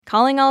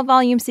Calling all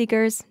volume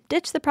seekers,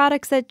 ditch the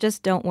products that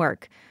just don't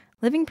work.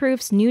 Living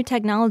Proof's new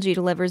technology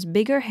delivers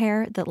bigger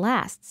hair that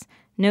lasts.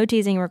 No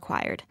teasing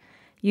required.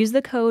 Use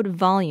the code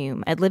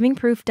VOLUME at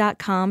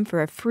livingproof.com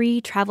for a free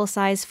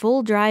travel-size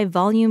full-dry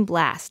volume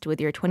blast with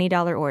your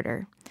 $20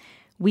 order.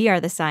 We are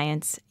the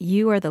science.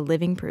 You are the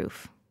living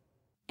proof.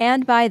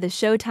 And by the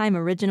Showtime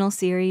original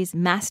series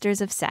Masters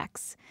of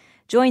Sex.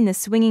 Join the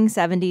swinging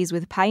 70s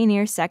with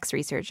pioneer sex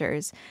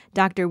researchers,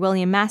 Dr.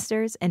 William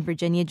Masters and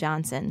Virginia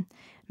Johnson.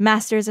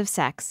 Masters of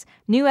Sex.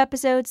 New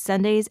episodes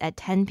Sundays at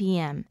 10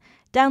 p.m.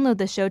 Download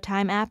the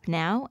Showtime app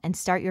now and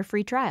start your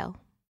free trial.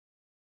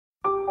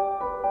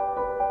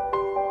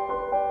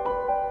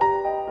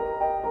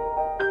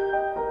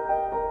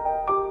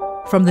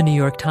 From the New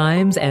York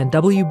Times and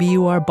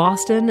WBUR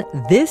Boston,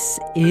 this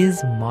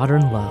is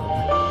Modern Love.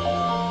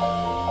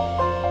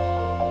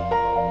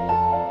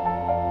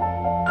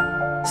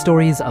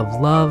 Stories of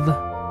love,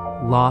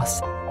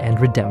 loss, and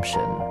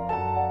redemption.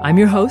 I'm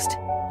your host,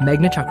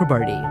 Meghna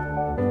Chakrabarty.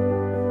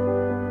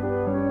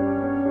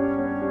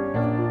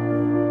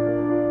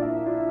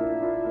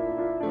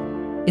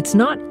 It's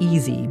not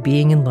easy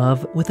being in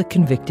love with a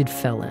convicted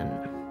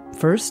felon.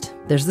 First,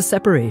 there's the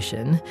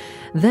separation.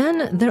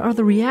 Then there are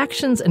the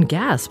reactions and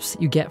gasps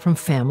you get from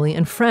family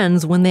and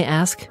friends when they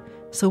ask,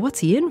 "So what's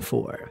he in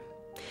for?"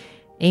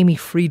 Amy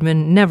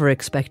Friedman never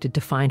expected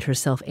to find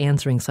herself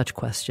answering such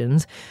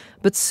questions,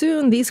 but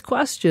soon these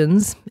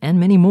questions, and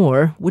many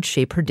more, would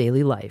shape her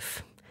daily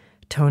life.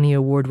 Tony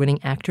Award-winning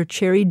actor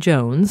Cherry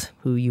Jones,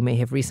 who you may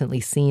have recently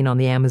seen on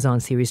the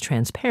Amazon series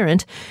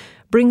Transparent,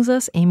 brings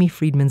us Amy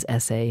Friedman's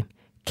essay,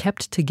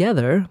 Kept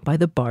Together by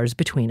the Bars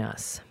Between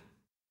Us.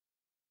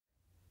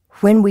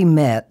 When we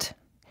met,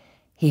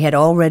 he had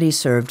already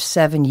served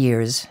 7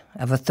 years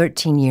of a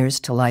 13 years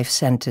to life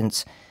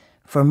sentence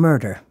for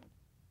murder.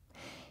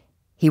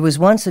 He was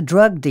once a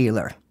drug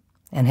dealer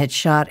and had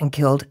shot and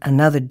killed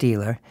another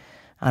dealer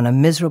on a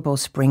miserable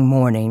spring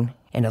morning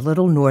in a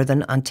little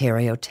northern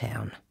Ontario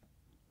town.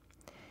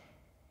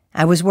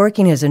 I was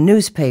working as a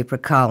newspaper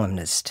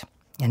columnist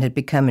and had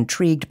become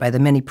intrigued by the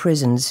many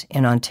prisons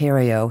in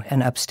Ontario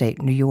and upstate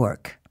New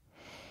York.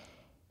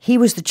 He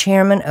was the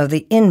chairman of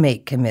the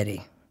inmate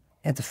committee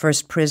at the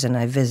first prison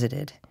I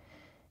visited,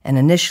 and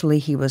initially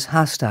he was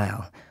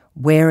hostile,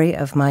 wary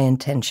of my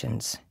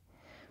intentions.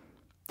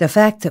 The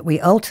fact that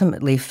we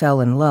ultimately fell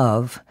in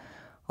love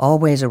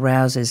always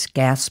arouses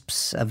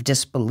gasps of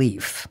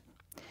disbelief,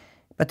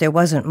 but there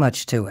wasn't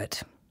much to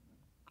it.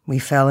 We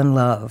fell in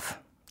love,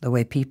 the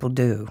way people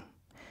do,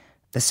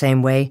 the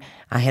same way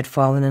I had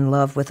fallen in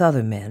love with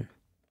other men.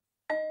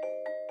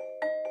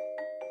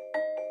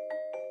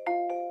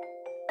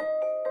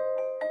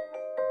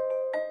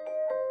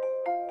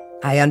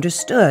 I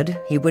understood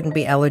he wouldn't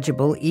be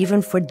eligible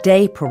even for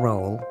day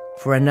parole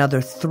for another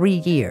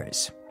 3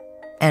 years.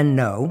 And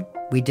no,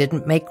 we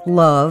didn't make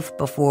love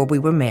before we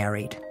were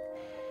married.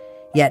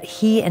 Yet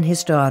he and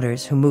his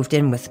daughters, who moved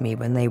in with me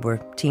when they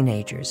were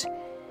teenagers,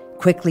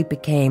 quickly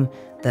became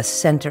the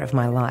center of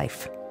my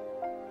life.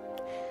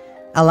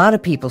 A lot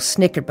of people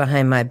snickered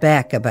behind my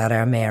back about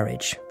our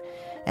marriage.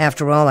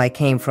 After all, I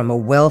came from a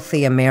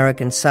wealthy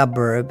American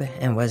suburb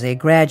and was a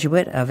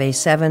graduate of a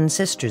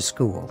 7-sisters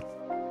school.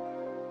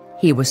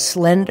 He was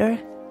slender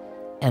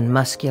and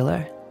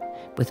muscular,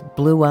 with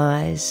blue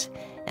eyes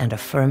and a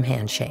firm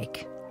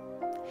handshake.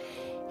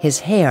 His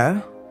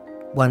hair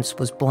once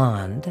was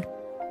blonde,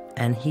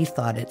 and he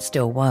thought it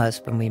still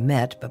was when we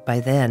met, but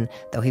by then,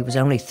 though he was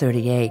only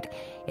 38,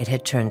 it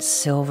had turned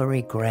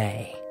silvery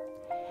gray.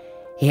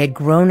 He had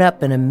grown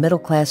up in a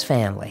middle-class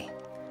family.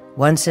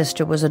 One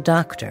sister was a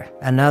doctor,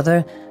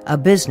 another a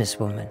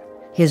businesswoman.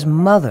 His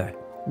mother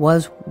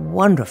was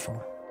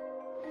wonderful.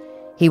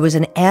 He was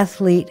an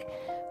athlete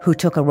who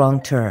took a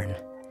wrong turn,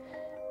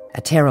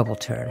 a terrible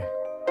turn.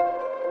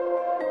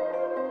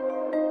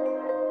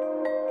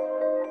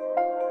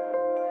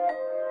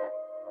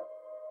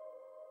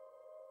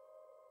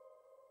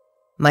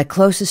 My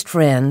closest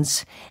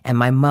friends and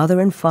my mother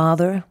and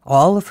father,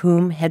 all of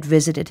whom had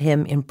visited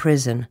him in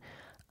prison,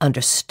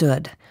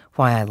 understood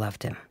why I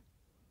loved him.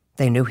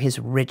 They knew his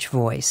rich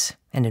voice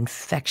and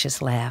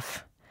infectious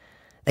laugh.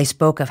 They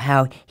spoke of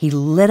how he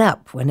lit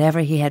up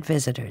whenever he had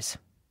visitors.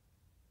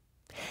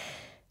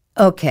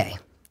 Okay,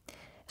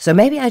 so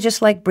maybe I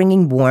just like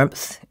bringing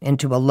warmth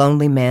into a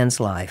lonely man's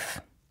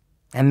life.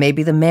 And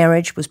maybe the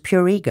marriage was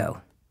pure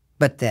ego.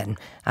 But then,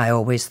 I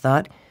always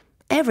thought,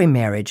 every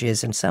marriage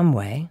is in some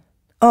way.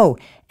 Oh,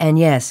 and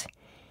yes,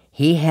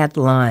 he had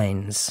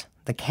lines,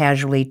 the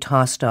casually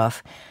tossed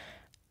off,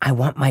 "I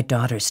want my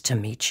daughters to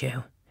meet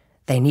you.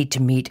 They need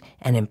to meet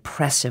an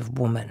impressive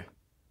woman."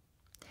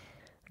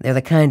 They're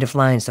the kind of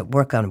lines that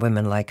work on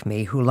women like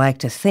me who like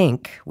to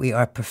think we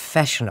are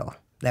professional,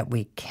 that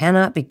we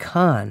cannot be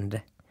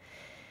conned.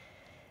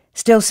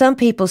 Still, some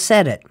people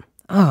said it.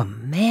 "Oh,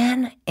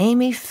 man,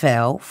 Amy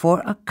fell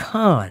for a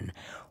con.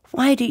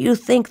 Why do you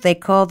think they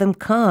call them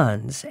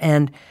cons?"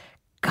 And,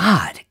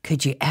 "God,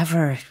 could you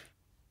ever,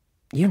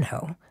 you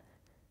know."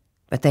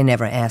 But they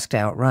never asked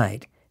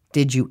outright,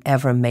 "Did you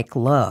ever make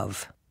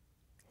love?"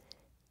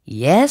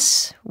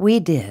 Yes,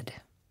 we did.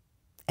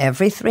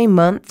 Every 3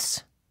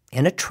 months,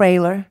 in a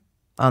trailer,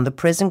 on the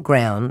prison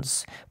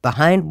grounds,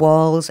 behind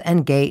walls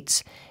and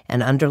gates,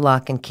 and under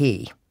lock and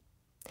key.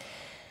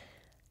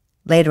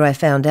 Later I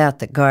found out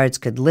that guards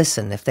could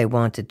listen if they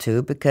wanted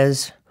to,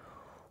 because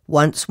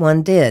once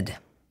one did,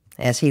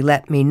 as he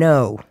let me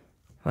know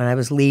when I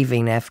was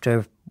leaving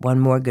after one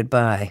more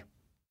goodbye.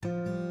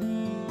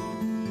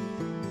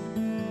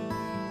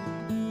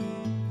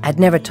 I'd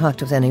never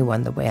talked with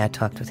anyone the way I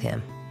talked with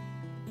him.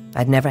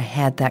 I'd never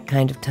had that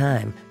kind of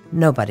time.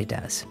 Nobody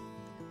does.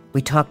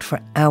 We talked for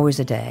hours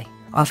a day,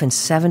 often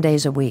 7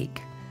 days a week,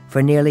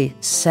 for nearly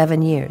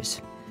 7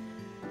 years,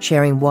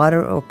 sharing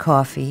water or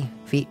coffee,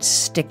 feet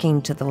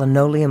sticking to the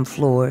linoleum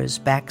floors,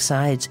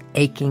 backsides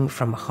aching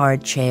from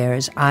hard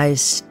chairs,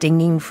 eyes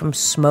stinging from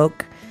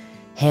smoke,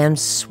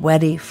 hands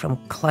sweaty from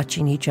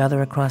clutching each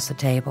other across the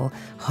table,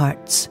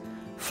 hearts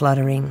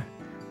fluttering,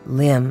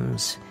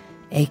 limbs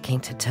aching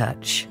to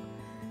touch,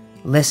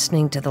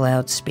 listening to the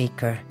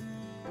loudspeaker.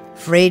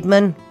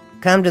 "Friedman,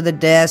 come to the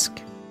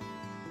desk."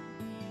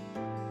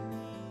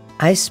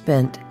 I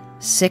spent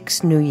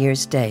 6 New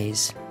Year's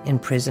days in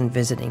prison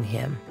visiting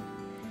him,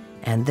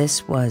 and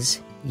this was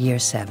year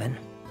 7.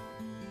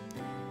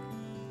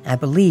 I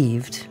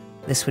believed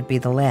this would be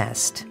the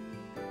last,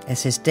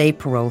 as his day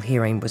parole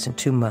hearing was in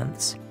 2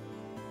 months.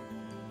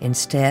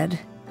 Instead,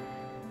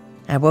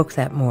 I woke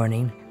that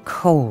morning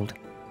cold,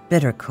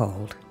 bitter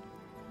cold,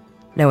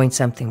 knowing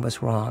something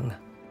was wrong.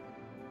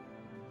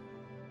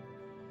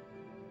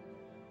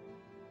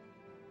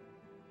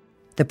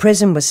 The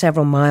prison was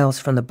several miles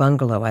from the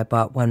bungalow I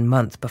bought 1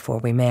 month before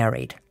we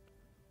married.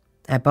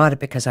 I bought it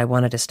because I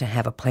wanted us to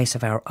have a place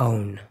of our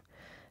own,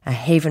 a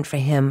haven for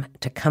him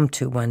to come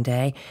to one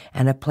day,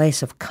 and a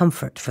place of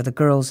comfort for the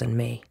girls and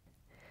me.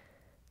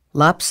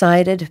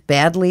 Lopsided,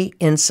 badly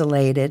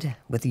insulated,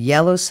 with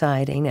yellow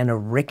siding and a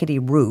rickety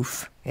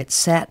roof, it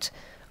sat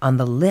on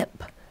the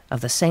lip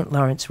of the St.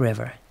 Lawrence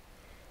River,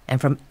 and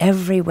from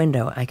every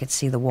window I could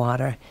see the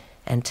water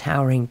and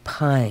towering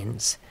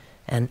pines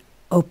and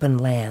open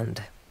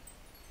land.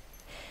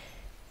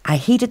 I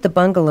heated the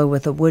bungalow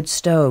with a wood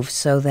stove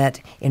so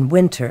that, in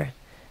winter,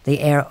 the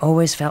air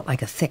always felt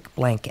like a thick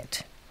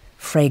blanket,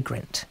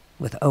 fragrant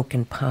with oak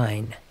and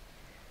pine.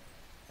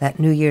 That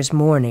New Year's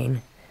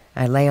morning,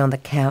 I lay on the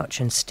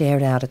couch and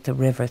stared out at the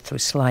river through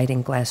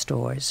sliding glass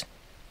doors.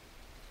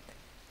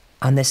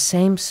 On this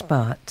same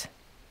spot,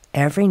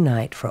 every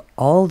night for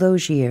all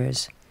those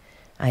years,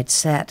 I'd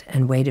sat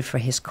and waited for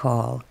his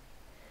call.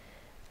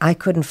 I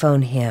couldn't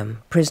phone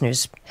him.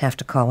 Prisoners have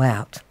to call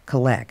out,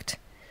 collect.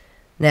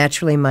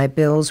 Naturally, my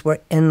bills were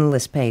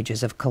endless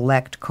pages of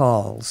collect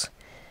calls.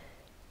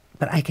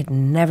 But I could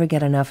never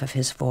get enough of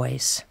his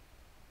voice,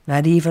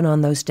 not even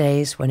on those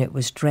days when it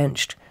was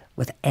drenched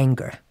with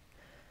anger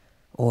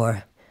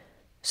or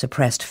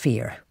suppressed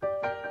fear.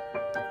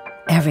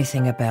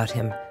 Everything about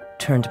him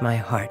turned my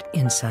heart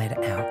inside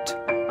out.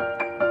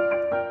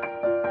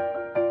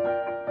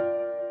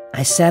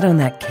 I sat on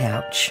that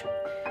couch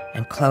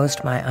and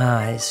closed my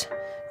eyes,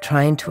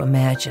 trying to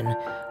imagine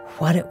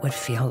what it would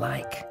feel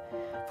like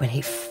when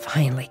he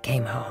finally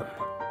came home.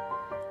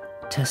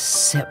 To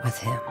sit with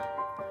him,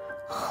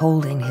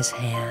 holding his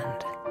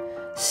hand,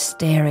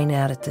 staring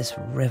out at this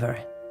river.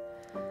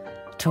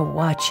 To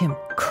watch him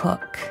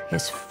cook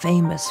his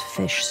famous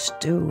fish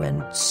stew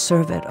and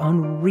serve it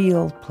on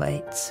real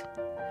plates.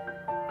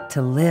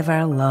 To live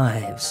our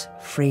lives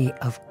free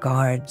of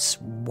guards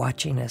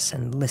watching us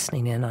and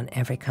listening in on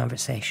every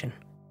conversation.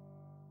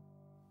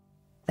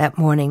 That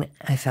morning,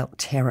 I felt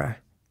terror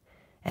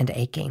and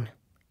aching.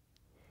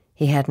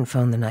 He hadn't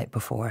phoned the night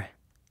before.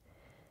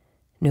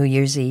 New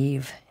Year's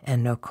Eve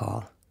and no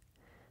call.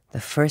 The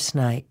first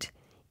night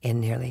in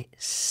nearly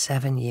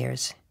 7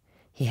 years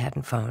he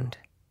hadn't phoned,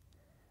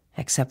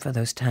 except for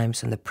those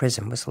times when the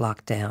prison was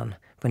locked down,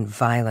 when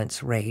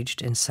violence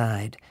raged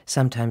inside,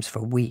 sometimes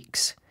for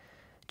weeks.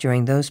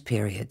 During those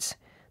periods,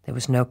 there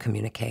was no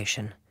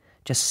communication,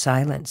 just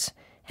silence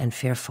and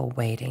fearful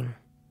waiting.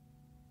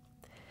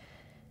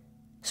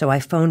 So I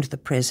phoned the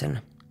prison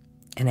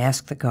and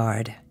asked the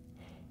guard,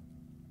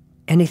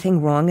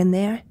 "Anything wrong in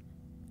there?"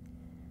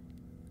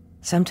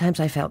 Sometimes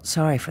I felt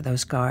sorry for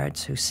those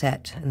guards who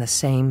sat in the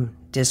same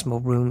dismal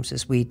rooms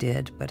as we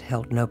did, but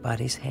held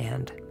nobody's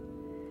hand.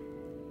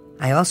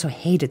 I also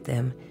hated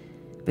them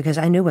because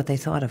I knew what they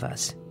thought of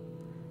us.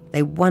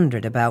 They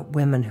wondered about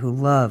women who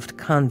loved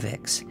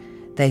convicts.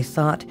 They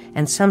thought,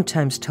 and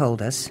sometimes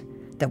told us,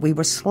 that we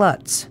were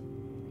sluts,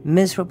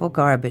 miserable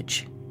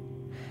garbage.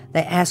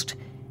 They asked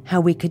how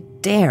we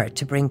could dare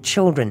to bring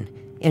children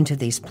into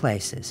these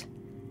places,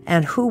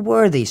 and who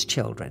were these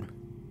children.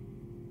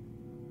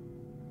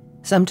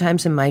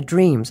 Sometimes in my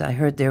dreams I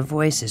heard their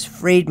voices,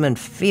 "Friedman,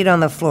 feet on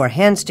the floor,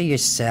 hands to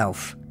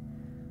yourself,"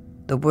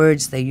 the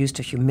words they used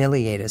to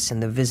humiliate us in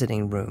the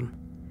visiting room.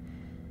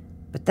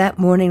 But that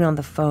morning on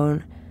the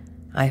phone,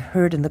 I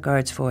heard in the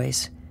guard's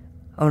voice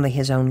only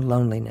his own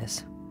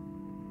loneliness.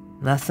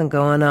 "Nothing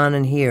going on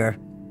in here."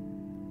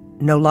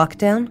 "No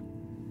lockdown?"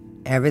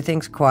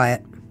 "Everything's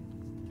quiet."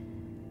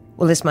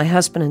 Well, is my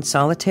husband in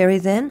solitary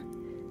then?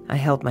 I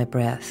held my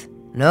breath.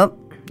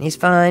 Nope, he's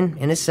fine,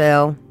 in his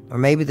cell, or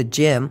maybe the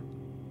gym.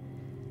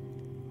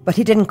 But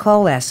he didn't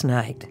call last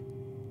night.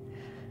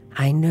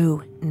 I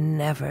knew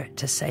never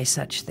to say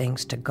such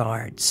things to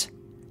guards,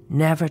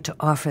 never to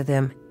offer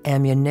them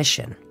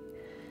ammunition.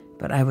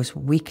 But I was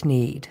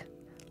weak-kneed,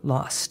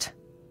 lost.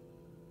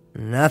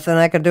 Nothing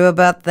I could do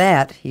about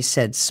that, he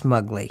said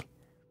smugly.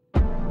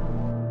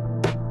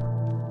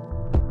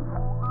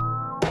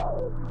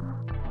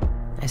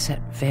 I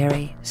sat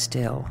very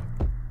still.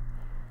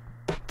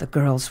 The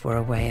girls were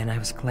away, and I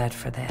was glad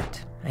for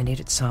that. I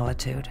needed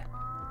solitude.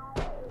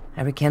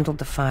 I rekindled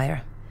the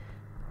fire,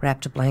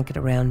 wrapped a blanket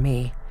around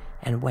me,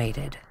 and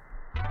waited.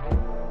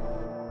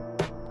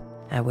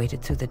 I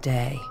waited through the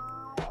day,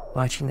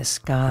 watching the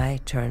sky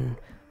turn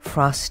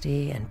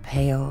frosty and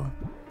pale,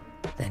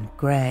 then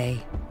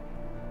gray,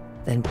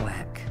 then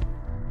black.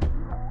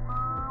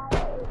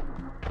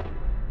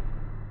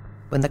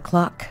 When the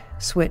clock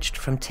switched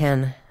from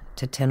 10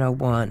 to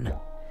 10:01,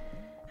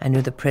 I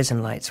knew the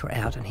prison lights were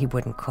out and he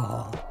wouldn't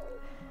call.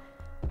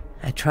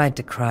 I tried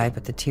to cry,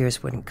 but the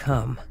tears wouldn't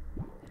come.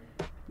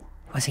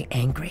 Was he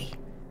angry?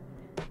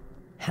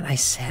 Had I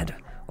said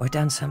or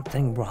done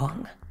something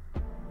wrong?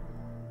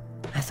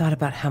 I thought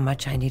about how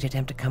much I needed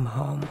him to come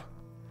home,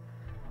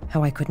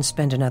 how I couldn't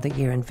spend another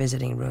year in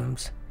visiting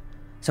rooms,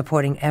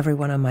 supporting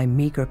everyone on my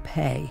meager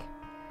pay,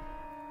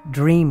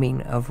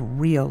 dreaming of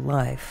real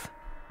life.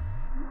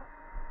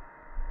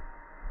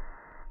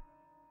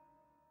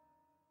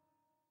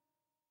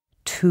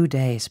 Two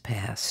days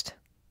passed.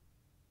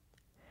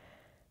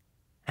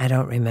 I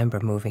don't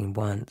remember moving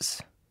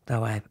once,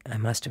 though I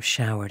must have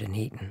showered and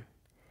eaten.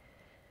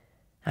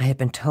 I had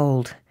been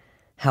told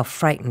how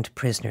frightened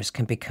prisoners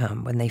can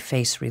become when they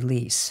face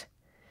release.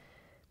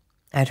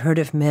 I'd heard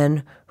of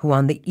men who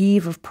on the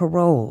eve of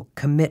parole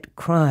commit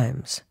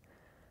crimes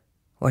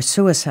or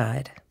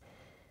suicide,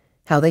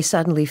 how they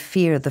suddenly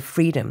fear the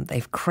freedom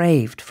they've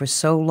craved for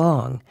so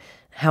long,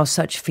 how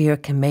such fear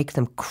can make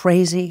them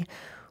crazy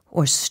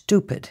or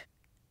stupid.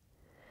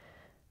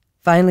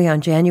 Finally, on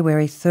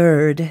January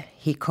 3rd,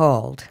 he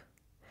called.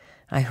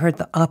 I heard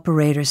the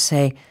operator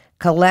say,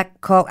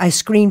 "Collect call." I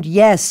screamed,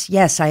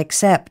 yes, I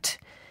accept.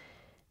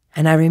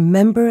 And I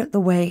remember the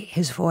way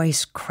his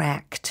voice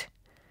cracked,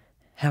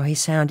 how he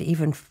sounded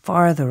even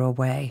farther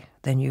away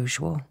than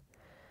usual,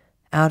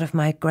 out of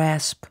my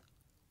grasp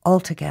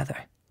altogether.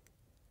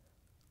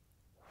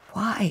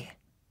 Why?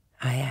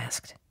 I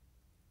asked.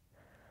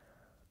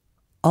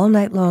 All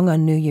night long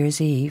on New Year's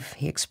Eve,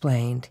 he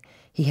explained,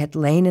 he had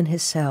lain in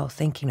his cell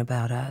thinking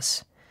about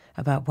us,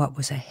 about what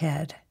was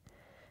ahead,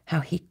 how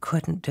he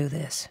couldn't do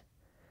this.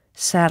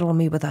 Saddle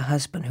me with a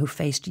husband who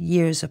faced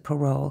years of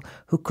parole,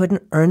 who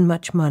couldn't earn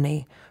much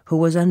money, who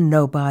was a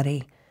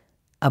nobody,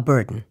 a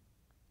burden.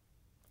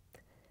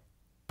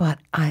 But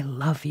I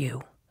love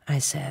you, I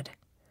said.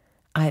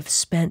 I've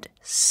spent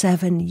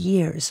 7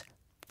 years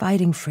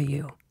fighting for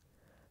you.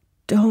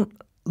 Don't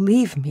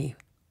leave me,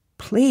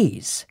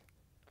 please.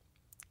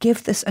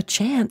 Give this a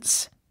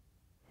chance.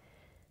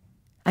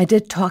 I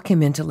did talk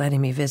him into letting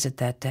me visit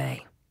that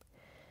day.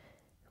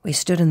 We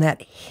stood in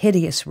that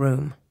hideous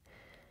room,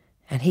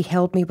 and he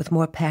held me with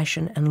more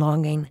passion and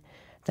longing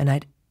than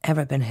I'd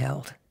ever been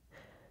held.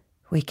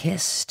 We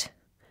kissed,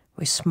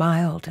 we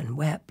smiled and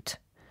wept.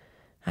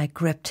 I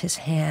gripped his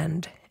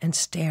hand and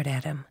stared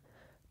at him.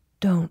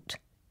 Don't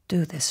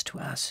do this to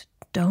us.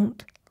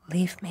 Don't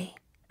leave me,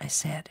 I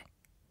said.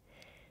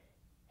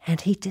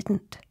 And he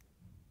didn't.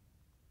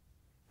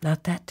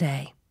 Not that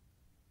day.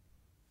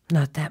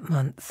 Not that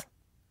month.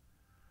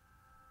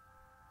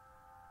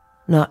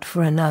 Not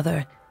for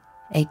another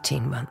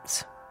 18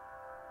 months.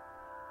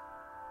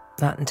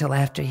 Not until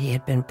after he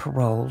had been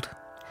paroled,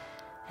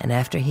 and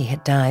after he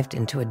had dived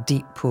into a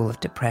deep pool of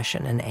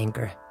depression and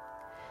anger.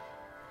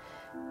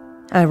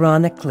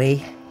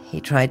 Ironically,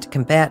 he tried to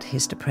combat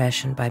his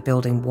depression by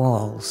building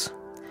walls.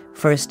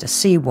 First a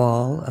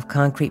seawall of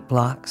concrete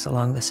blocks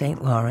along the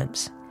St.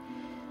 Lawrence,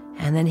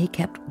 and then he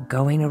kept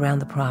going around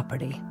the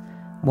property,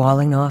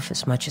 walling off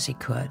as much as he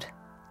could.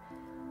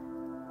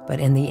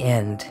 But in the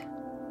end,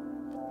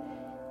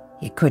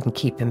 you couldn't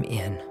keep him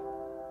in.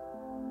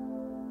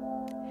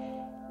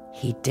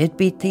 He did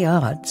beat the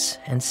odds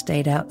and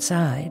stayed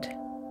outside.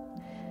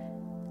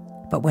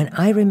 But when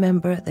I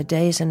remember the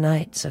days and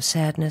nights of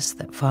sadness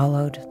that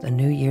followed the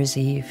New Year's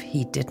Eve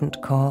he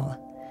didn't call,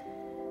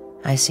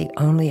 I see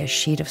only a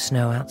sheet of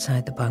snow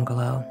outside the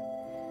bungalow,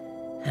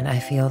 and I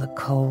feel the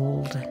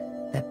cold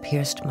that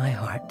pierced my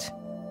heart.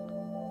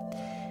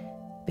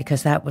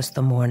 Because that was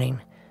the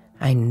morning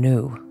I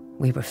knew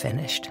we were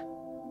finished.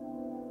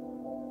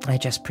 I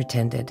just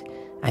pretended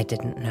I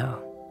didn't know.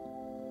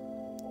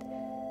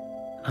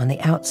 On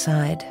the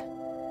outside,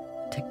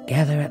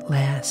 together at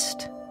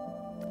last,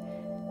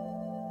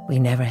 we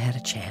never had a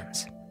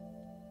chance.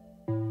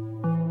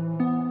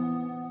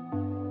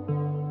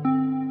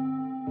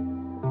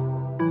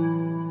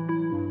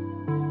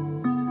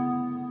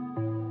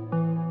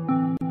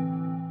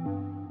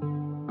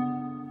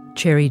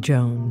 Cherry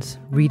Jones,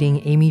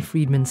 reading Amy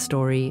Friedman's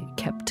story,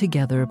 Kept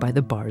Together by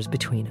the Bars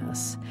Between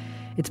Us.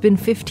 It's been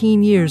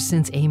 15 years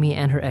since Amy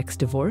and her ex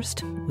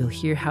divorced. We'll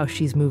hear how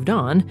she's moved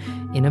on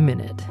in a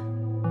minute.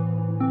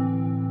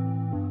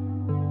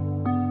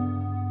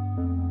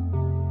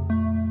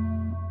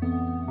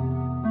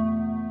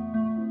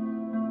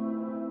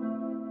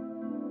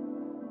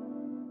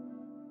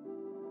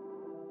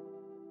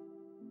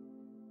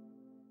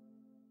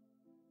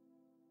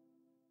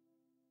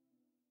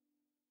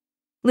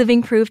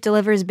 Living Proof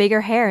delivers bigger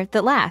hair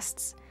that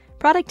lasts.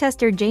 Product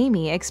tester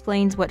Jamie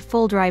explains what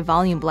Full Dry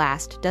Volume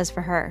Blast does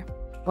for her.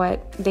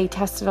 What they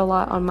tested a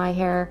lot on my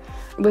hair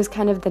was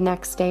kind of the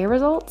next day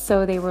results.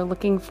 So they were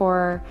looking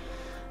for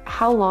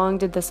how long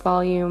did this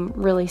volume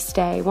really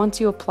stay? Once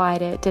you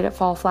applied it, did it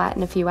fall flat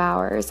in a few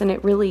hours? And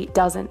it really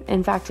doesn't.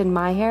 In fact, in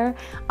my hair,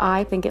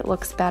 I think it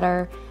looks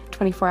better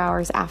 24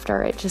 hours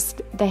after.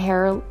 The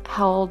hair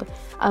held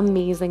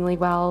amazingly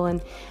well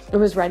and it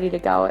was ready to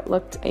go. It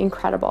looked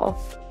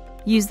incredible.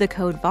 Use the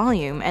code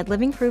VOLUME at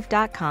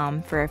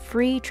livingproof.com for a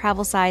free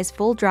travel-size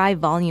full dry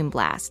volume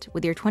blast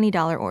with your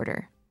 $20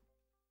 order.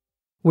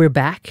 We're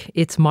back.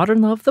 It's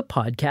Modern Love, the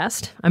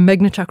podcast. I'm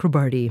Meghna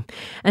Chakrabarti.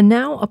 And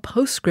now a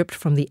postscript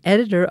from the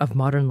editor of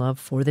Modern Love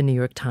for the New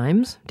York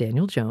Times,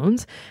 Daniel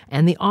Jones,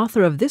 and the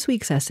author of this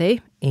week's essay,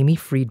 Amy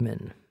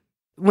Friedman.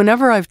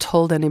 Whenever I've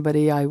told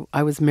anybody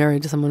I was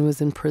married to someone who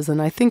was in prison,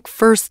 I think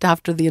first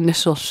after the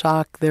initial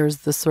shock, there's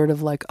this sort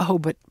of like, oh,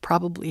 but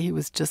probably he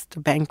was just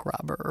a bank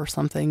robber or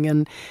something.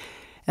 And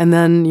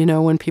then,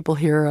 when people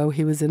hear, oh,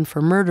 he was in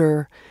for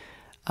murder,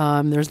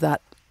 there's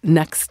that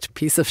next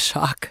piece of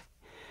shock.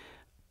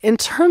 In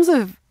terms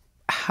of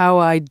how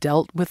I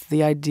dealt with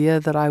the idea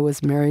that I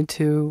was married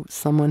to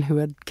someone who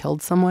had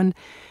killed someone,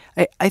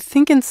 I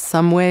think in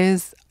some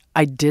ways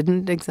I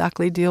didn't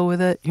exactly deal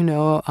with it,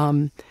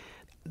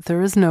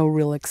 There is no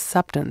real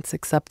acceptance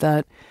except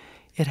that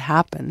it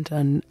happened.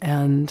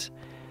 And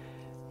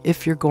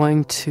if you're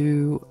going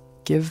to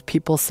give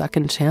people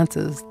second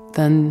chances,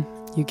 then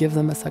you give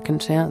them a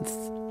second chance.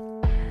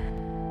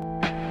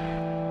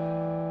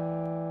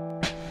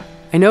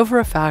 I know for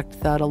a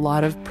fact that a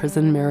lot of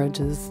prison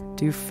marriages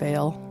do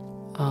fail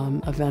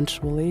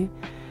eventually.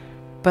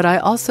 But I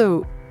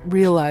also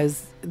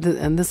realize,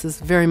 and this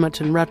is very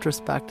much in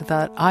retrospect,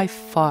 that I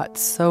fought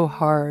so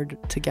hard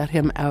to get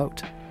him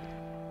out.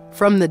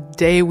 From the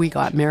day we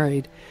got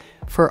married,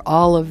 for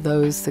all of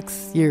those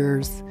 6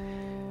 years,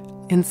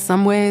 in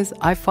some ways,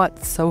 I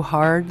fought so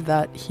hard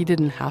that he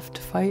didn't have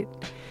to fight.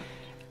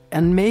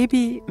 And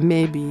maybe,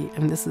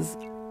 and this is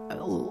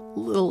a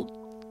little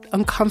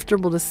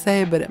uncomfortable to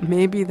say, but it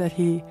may be that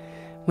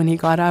when he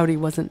got out, he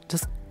wasn't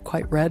just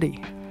quite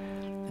ready.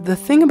 The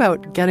thing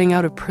about getting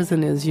out of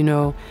prison is,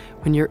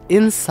 when you're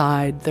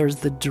inside, there's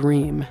the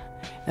dream.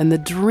 And the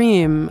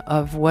dream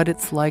of what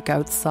it's like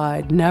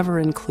outside never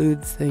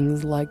includes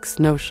things like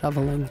snow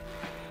shoveling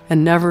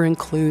and never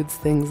includes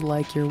things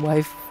like your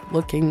wife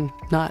looking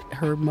not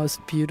her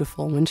most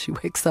beautiful when she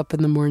wakes up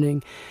in the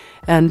morning,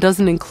 and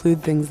doesn't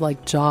include things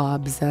like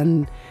jobs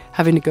and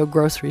having to go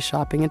grocery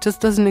shopping. It just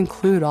doesn't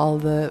include all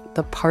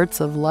the parts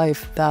of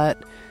life that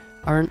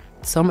aren't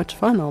so much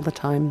fun all the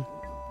time.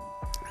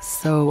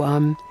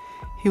 So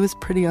he was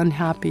pretty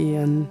unhappy,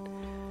 and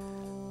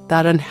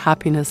that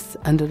unhappiness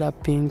ended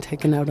up being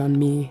taken out on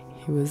me.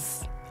 He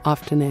was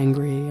often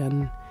angry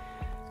and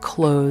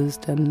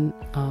closed and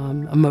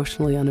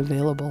emotionally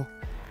unavailable.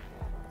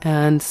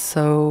 And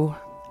so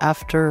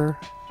after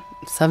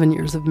 7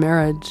 years of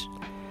marriage,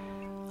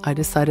 I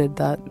decided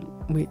that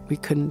we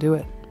couldn't do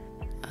it,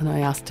 and I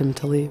asked him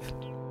to leave.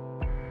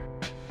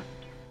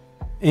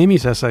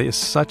 Amy's essay is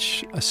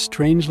such a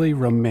strangely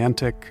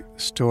romantic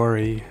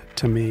story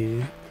to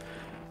me.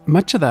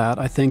 Much of that,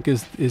 I think,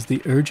 is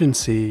the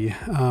urgency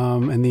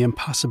and the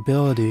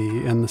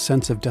impossibility and the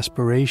sense of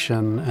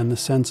desperation and the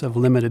sense of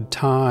limited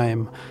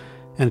time.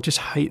 And it just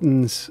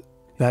heightens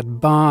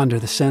that bond or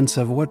the sense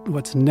of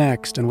what's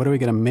next and what are we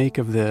going to make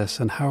of this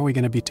and how are we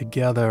going to be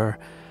together.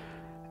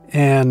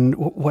 And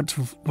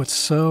what's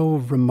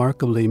so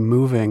remarkably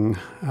moving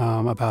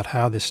about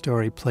how this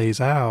story plays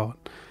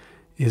out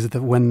is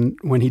that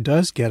when he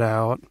does get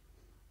out,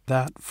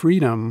 that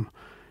freedom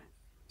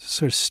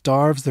sort of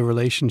starves the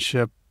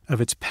relationship of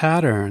its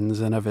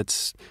patterns and of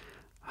its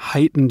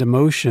heightened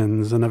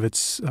emotions and of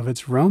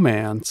its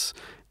romance.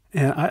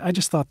 And I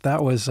just thought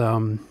that was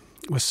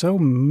so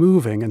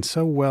moving and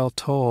so well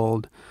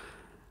told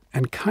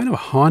and kind of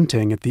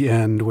haunting at the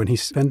end when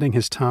he's spending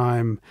his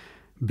time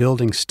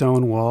building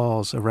stone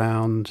walls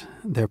around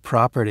their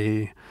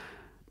property.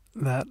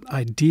 That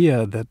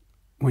idea that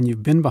when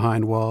you've been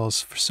behind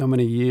walls for so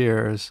many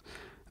years,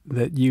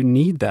 that you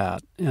need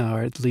that,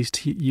 or at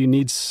least you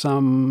need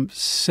some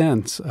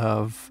sense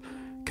of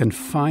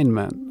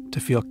confinement to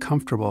feel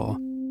comfortable.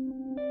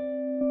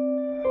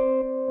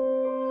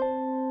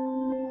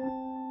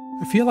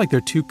 I feel like there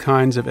are two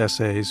kinds of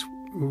essays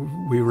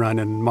we run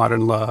in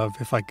Modern Love,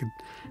 if I could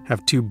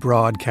have two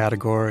broad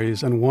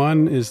categories. And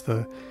one is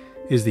the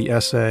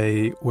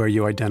essay where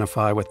you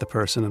identify with the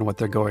person and what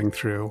they're going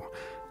through.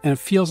 and it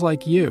feels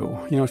like you.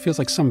 It feels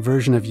like some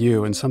version of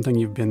you and something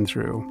you've been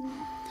through.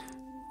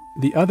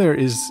 The other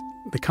is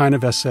the kind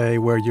of essay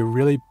where you're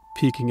really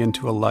peeking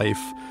into a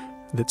life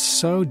that's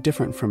so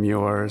different from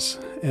yours,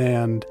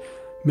 and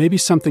maybe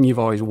something you've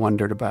always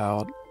wondered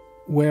about,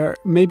 where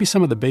maybe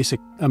some of the basic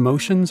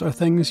emotions are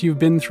things you've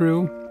been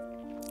through,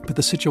 but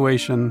the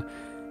situation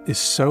is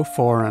so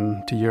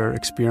foreign to your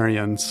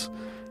experience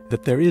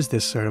that there is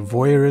this sort of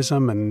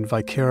voyeurism and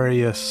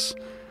vicarious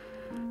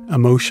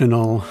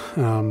emotional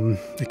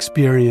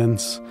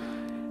experience.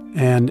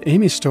 And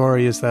Amy's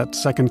story is that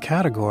second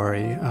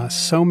category.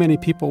 So many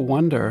people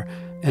wonder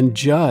and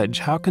judge,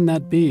 how can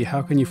that be?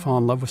 How can you fall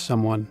in love with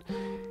someone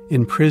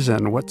in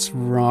prison? What's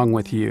wrong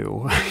with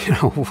you?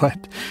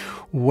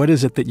 What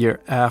is it that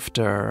you're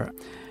after?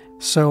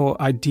 So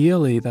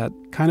ideally, that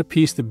kind of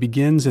piece that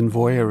begins in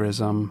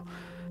voyeurism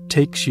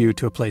takes you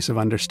to a place of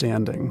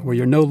understanding where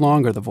you're no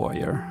longer the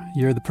voyeur.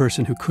 You're the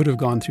person who could have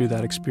gone through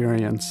that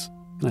experience.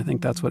 And I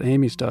think that's what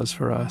Amy's does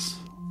for us.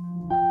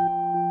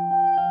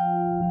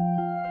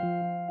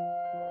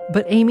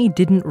 But Amy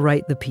didn't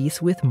write the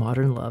piece with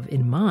modern love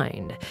in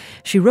mind.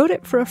 She wrote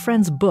it for a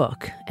friend's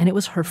book, and it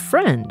was her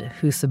friend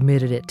who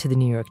submitted it to the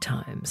New York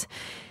Times.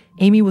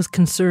 Amy was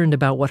concerned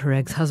about what her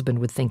ex-husband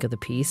would think of the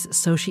piece,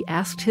 so she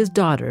asked his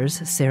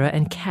daughters, Sarah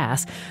and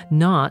Cass,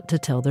 not to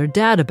tell their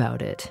dad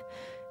about it.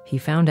 He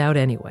found out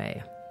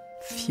anyway.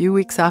 A few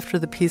weeks after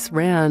the piece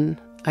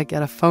ran, I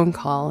get a phone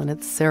call, and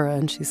it's Sarah,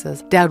 and she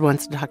says, "Dad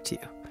wants to talk to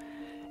you."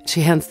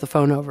 She hands the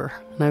phone over,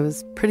 and I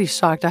was pretty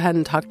shocked. I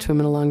hadn't talked to him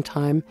in a long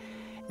time,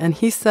 and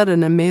he said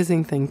an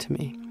amazing thing to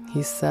me.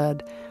 He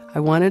said, "I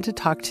wanted to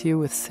talk to you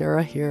with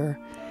Sarah here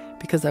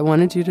because I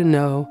wanted you to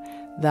know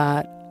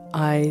that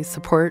I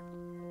support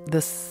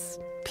this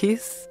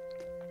piece.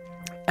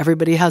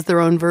 Everybody has their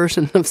own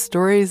version of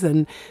stories,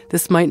 and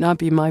this might not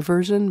be my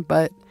version,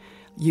 but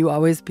you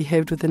always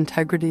behaved with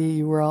integrity.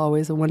 You were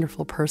always a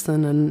wonderful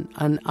person,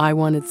 and I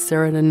wanted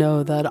Sarah to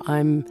know that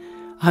I'm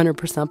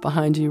 100%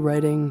 behind you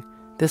writing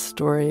this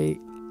story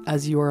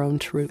as your own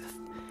truth."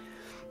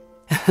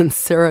 And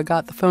Sarah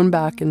got the phone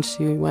back, and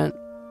she went,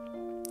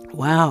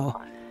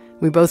 "Wow."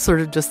 We both sort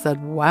of just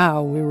said,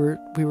 "Wow."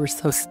 We were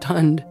so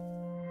stunned.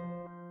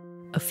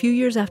 A few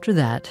years after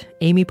that,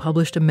 Amy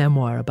published a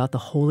memoir about the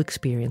whole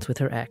experience with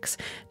her ex,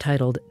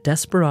 titled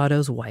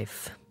Desperado's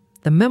Wife.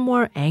 The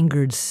memoir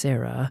angered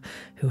Sarah,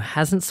 who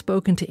hasn't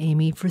spoken to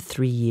Amy for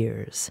 3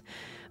 years.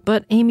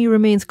 But Amy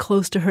remains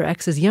close to her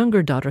ex's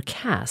younger daughter,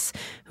 Cass,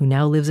 who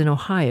now lives in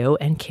Ohio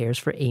and cares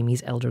for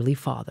Amy's elderly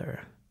father.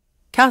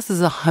 Cass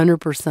is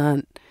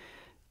 100%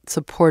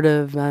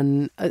 supportive,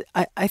 and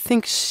I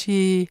think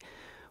she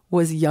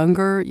was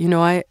younger.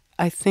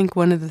 I think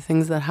one of the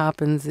things that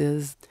happens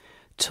is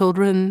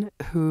children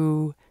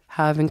who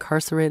have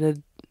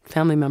incarcerated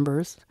family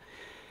members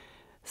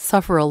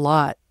suffer a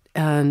lot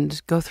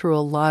and go through a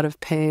lot of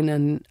pain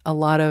and a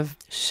lot of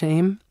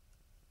shame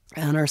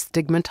and are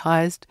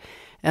stigmatized.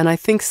 And I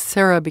think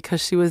Sarah,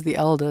 because she was the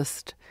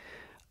eldest,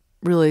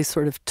 really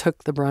sort of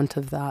took the brunt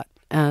of that.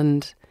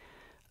 And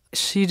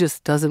she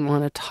just doesn't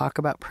want to talk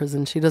about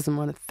prison. She doesn't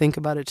want to think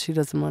about it. She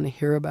doesn't want to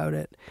hear about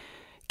it.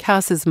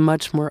 Cass is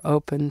much more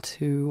open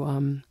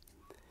to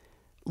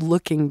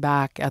looking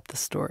back at the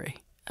story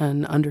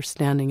and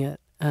understanding it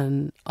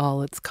and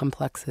all its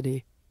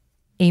complexity.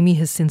 Amy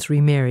has since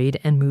remarried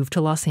and moved to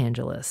Los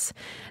Angeles.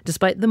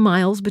 Despite the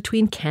miles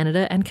between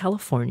Canada and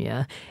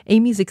California,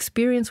 Amy's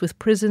experience with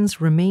prisons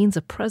remains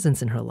a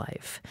presence in her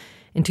life.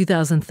 In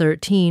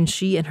 2013,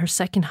 she and her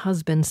second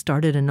husband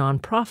started a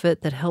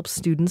nonprofit that helps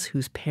students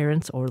whose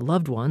parents or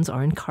loved ones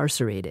are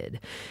incarcerated.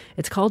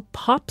 It's called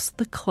POPS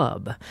the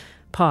Club.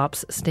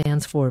 POPS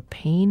stands for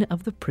Pain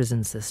of the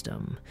Prison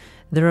System.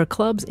 There are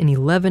clubs in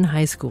 11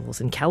 high schools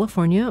in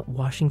California,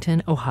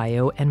 Washington,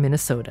 Ohio, and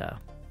Minnesota.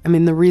 I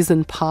mean, the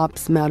reason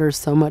POPS matters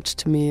so much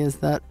to me is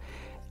that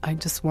I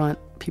just want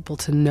people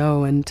to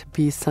know and to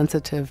be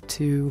sensitive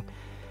to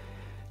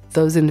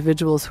those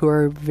individuals who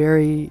are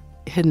very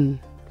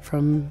hidden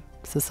from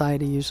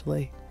society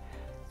usually.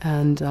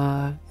 And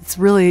it's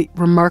really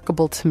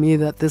remarkable to me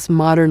that this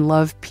modern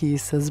love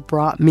piece has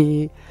brought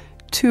me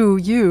to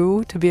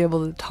you to be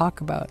able to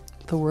talk about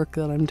the work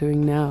that I'm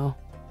doing now.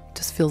 It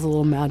just feels a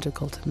little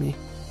magical to me.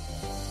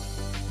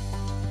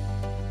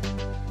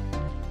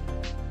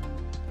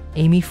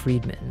 Amy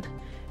Friedman.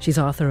 She's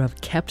author of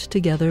Kept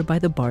Together by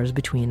the Bars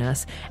Between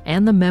Us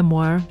and the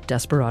memoir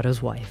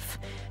Desperado's Wife.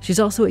 She's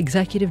also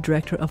executive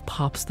director of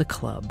POPS the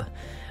Club.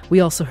 We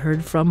also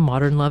heard from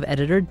Modern Love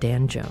editor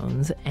Dan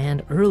Jones,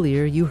 and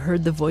earlier you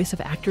heard the voice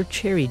of actor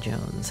Cherry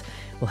Jones.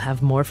 We'll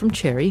have more from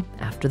Cherry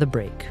after the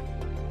break.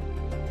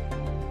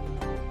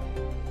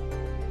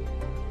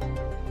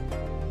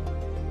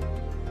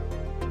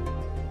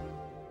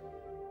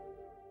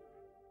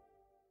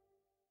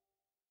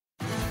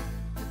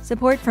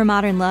 Support for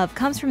Modern Love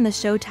comes from the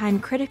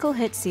Showtime critical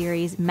hit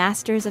series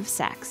Masters of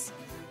Sex.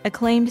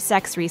 Acclaimed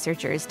sex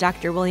researchers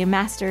Dr. William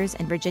Masters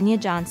and Virginia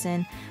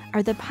Johnson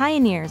are the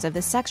pioneers of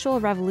the sexual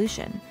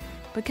revolution,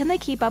 but can they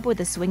keep up with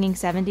the swinging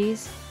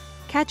 70s?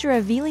 Catch a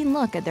revealing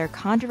look at their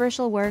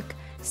controversial work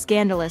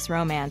scandalous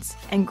romance,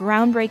 and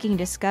groundbreaking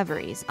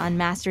discoveries on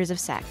Masters of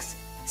Sex.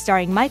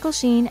 Starring Michael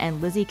Sheen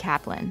and Lizzie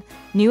Kaplan.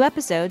 New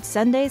episodes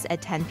Sundays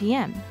at 10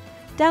 p.m.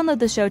 Download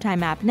the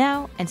Showtime app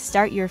now and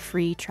start your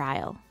free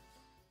trial.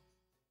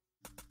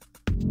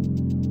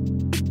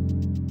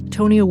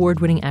 Tony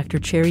Award-winning actor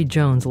Cherry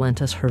Jones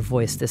lent us her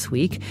voice this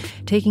week,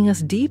 taking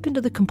us deep into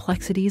the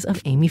complexities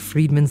of Amy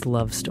Friedman's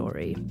love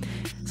story.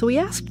 So we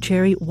asked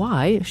Cherry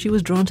why she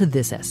was drawn to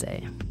this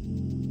essay.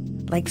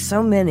 Like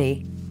so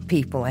many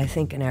people, I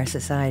think, in our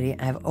society,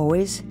 I've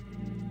always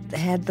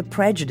had the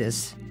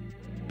prejudice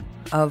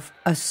of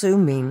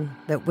assuming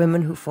that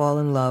women who fall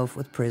in love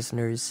with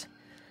prisoners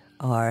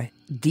are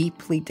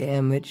deeply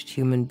damaged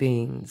human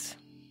beings.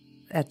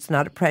 That's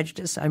not a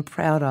prejudice I'm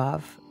proud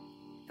of.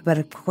 But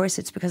of course,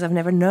 it's because I've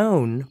never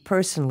known,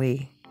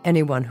 personally,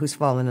 anyone who's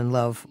fallen in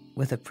love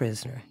with a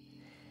prisoner.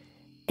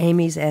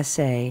 Amy's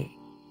essay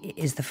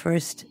is the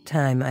first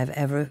time I've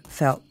ever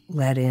felt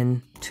let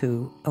in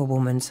to a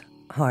woman's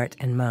heart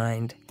and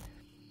mind.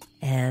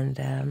 And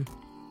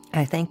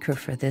I thank her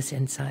for this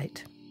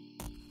insight.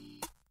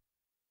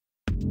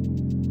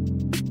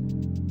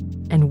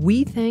 And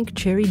we thank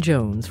Cherry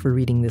Jones for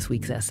reading this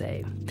week's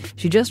essay.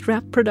 She just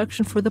wrapped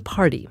production for The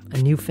Party, a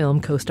new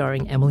film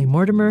co-starring Emily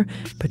Mortimer,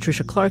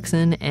 Patricia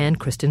Clarkson, and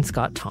Kristen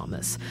Scott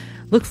Thomas.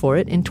 Look for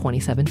it in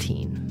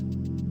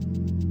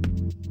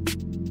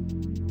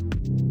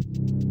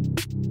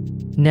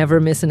 2017. Never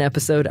miss an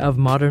episode of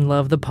Modern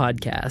Love, the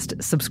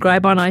podcast.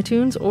 Subscribe on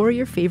iTunes or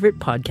your favorite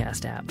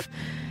podcast app.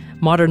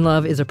 Modern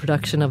Love is a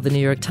production of The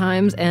New York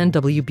Times and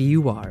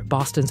WBUR,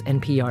 Boston's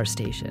NPR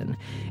station.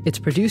 It's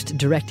produced,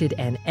 directed,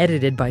 and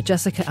edited by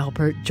Jessica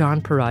Alpert, John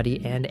Parati,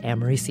 and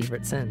Amory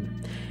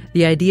Sievertson.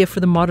 The idea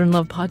for the Modern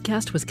Love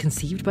podcast was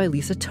conceived by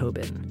Lisa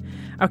Tobin.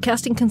 Our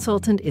casting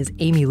consultant is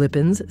Amy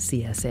Lippens,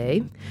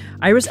 CSA.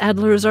 Iris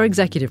Adler is our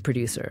executive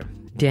producer.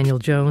 Daniel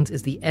Jones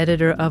is the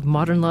editor of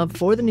Modern Love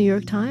for The New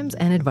York Times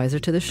and advisor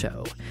to the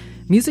show.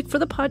 Music for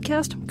the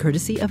podcast,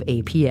 courtesy of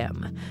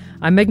APM.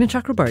 I'm Meghna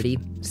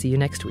Chakrabarti. See you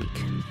next week.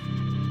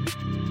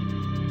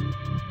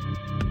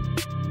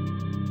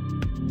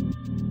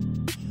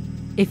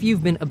 If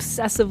you've been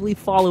obsessively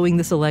following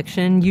this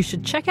election, you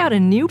should check out a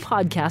new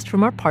podcast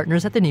from our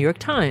partners at The New York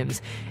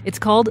Times. It's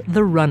called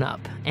The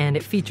Run-Up, and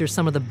it features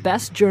some of the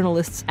best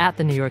journalists at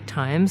The New York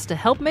Times to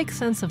help make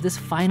sense of this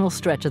final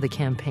stretch of the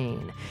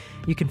campaign.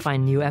 You can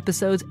find new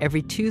episodes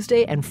every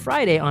Tuesday and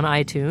Friday on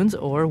iTunes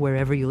or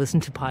wherever you listen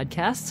to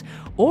podcasts,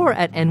 or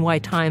at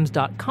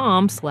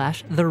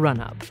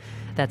nytimes.com/therunup.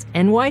 That's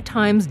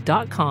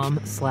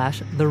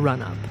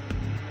nytimes.com/therunup.